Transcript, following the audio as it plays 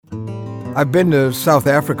I've been to South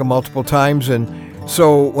Africa multiple times, and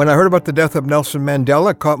so when I heard about the death of Nelson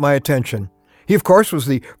Mandela, it caught my attention. He, of course, was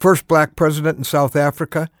the first black president in South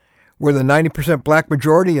Africa, where the 90% black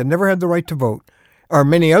majority had never had the right to vote, or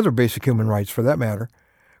many other basic human rights for that matter.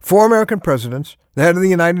 4 American presidents, the head of the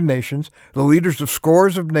United Nations, the leaders of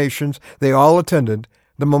scores of nations, they all attended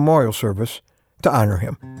the memorial service to honor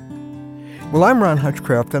him. Well, I'm Ron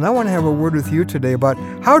Hutchcraft, and I want to have a word with you today about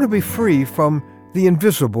how to be free from the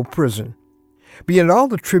invisible prison. Beyond all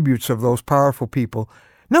the tributes of those powerful people,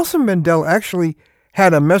 Nelson Mandela actually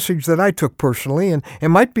had a message that I took personally, and it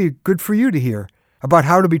might be good for you to hear, about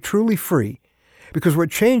how to be truly free. Because what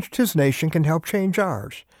changed his nation can help change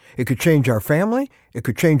ours. It could change our family. It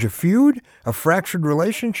could change a feud, a fractured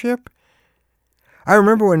relationship. I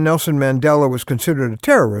remember when Nelson Mandela was considered a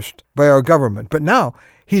terrorist by our government, but now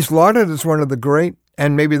he's lauded as one of the great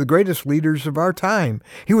and maybe the greatest leaders of our time.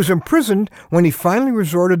 He was imprisoned when he finally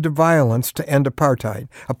resorted to violence to end apartheid,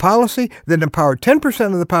 a policy that empowered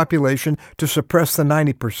 10% of the population to suppress the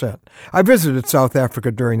 90%. I visited South Africa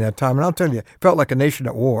during that time, and I'll tell you, it felt like a nation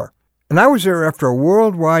at war. And I was there after a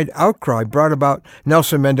worldwide outcry brought about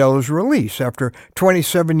Nelson Mandela's release after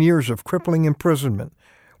 27 years of crippling imprisonment.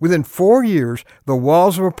 Within 4 years, the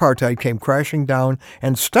walls of apartheid came crashing down,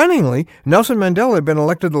 and stunningly, Nelson Mandela had been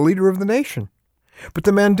elected the leader of the nation. But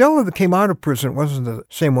the Mandela that came out of prison wasn't the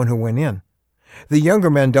same one who went in. The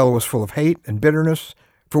younger Mandela was full of hate and bitterness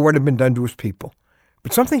for what had been done to his people.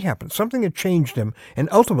 But something happened. Something had changed him and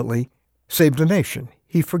ultimately saved the nation.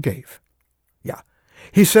 He forgave. Yeah.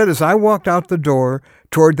 He said, as I walked out the door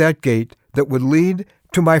toward that gate that would lead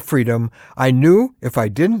to my freedom, I knew if I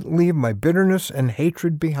didn't leave my bitterness and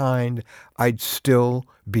hatred behind, I'd still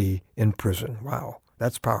be in prison. Wow,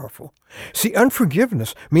 that's powerful. See,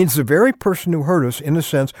 unforgiveness means the very person who hurt us, in a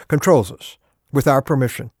sense, controls us with our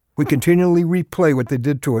permission. We continually replay what they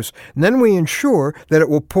did to us, and then we ensure that it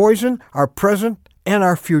will poison our present and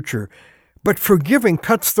our future. But forgiving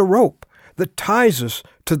cuts the rope that ties us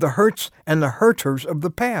to the hurts and the hurters of the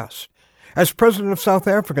past. As president of South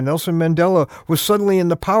Africa, Nelson Mandela was suddenly in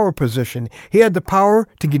the power position. He had the power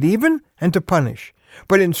to get even and to punish.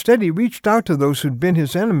 But instead, he reached out to those who'd been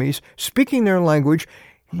his enemies, speaking their language,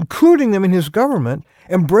 including them in his government,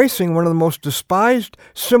 embracing one of the most despised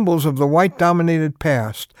symbols of the white-dominated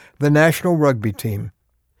past, the national rugby team.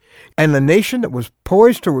 And the nation that was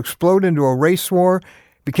poised to explode into a race war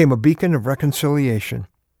became a beacon of reconciliation.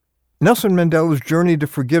 Nelson Mandela's journey to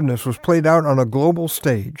forgiveness was played out on a global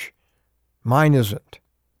stage. Mine isn't.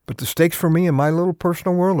 But the stakes for me in my little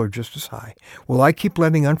personal world are just as high. Will I keep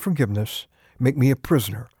letting unforgiveness make me a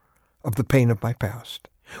prisoner of the pain of my past?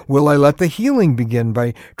 Will I let the healing begin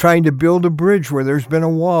by trying to build a bridge where there's been a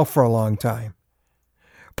wall for a long time?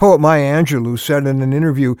 Poet Maya Angelou said in an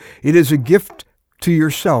interview, "It is a gift to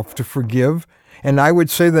yourself to forgive." And I would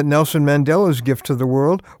say that Nelson Mandela's gift to the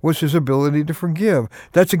world was his ability to forgive.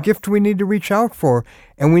 That's a gift we need to reach out for,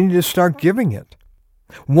 and we need to start giving it.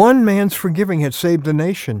 One man's forgiving had saved a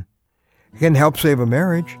nation. It can help save a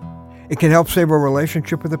marriage. It can help save a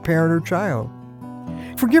relationship with a parent or child.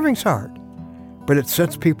 Forgiving's hard, but it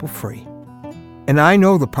sets people free. And I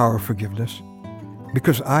know the power of forgiveness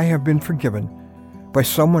because I have been forgiven by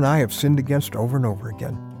someone I have sinned against over and over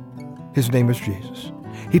again. His name is Jesus.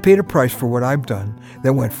 He paid a price for what I've done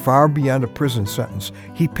that went far beyond a prison sentence.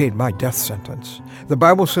 He paid my death sentence. The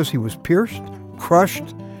Bible says he was pierced,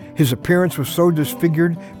 crushed. His appearance was so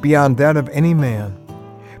disfigured beyond that of any man.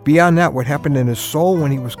 Beyond that, what happened in his soul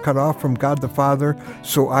when he was cut off from God the Father,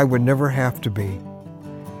 so I would never have to be.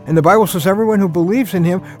 And the Bible says everyone who believes in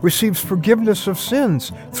him receives forgiveness of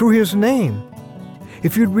sins through his name.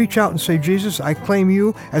 If you'd reach out and say, Jesus, I claim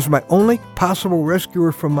you as my only possible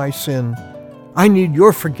rescuer from my sin. I need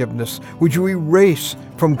your forgiveness. Would you erase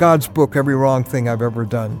from God's book every wrong thing I've ever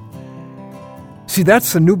done? See,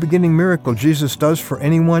 that's the new beginning miracle Jesus does for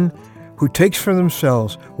anyone who takes for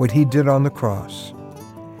themselves what he did on the cross.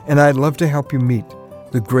 And I'd love to help you meet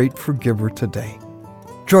the great forgiver today.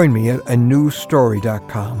 Join me at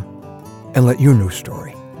anewstory.com and let your new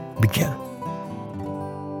story begin.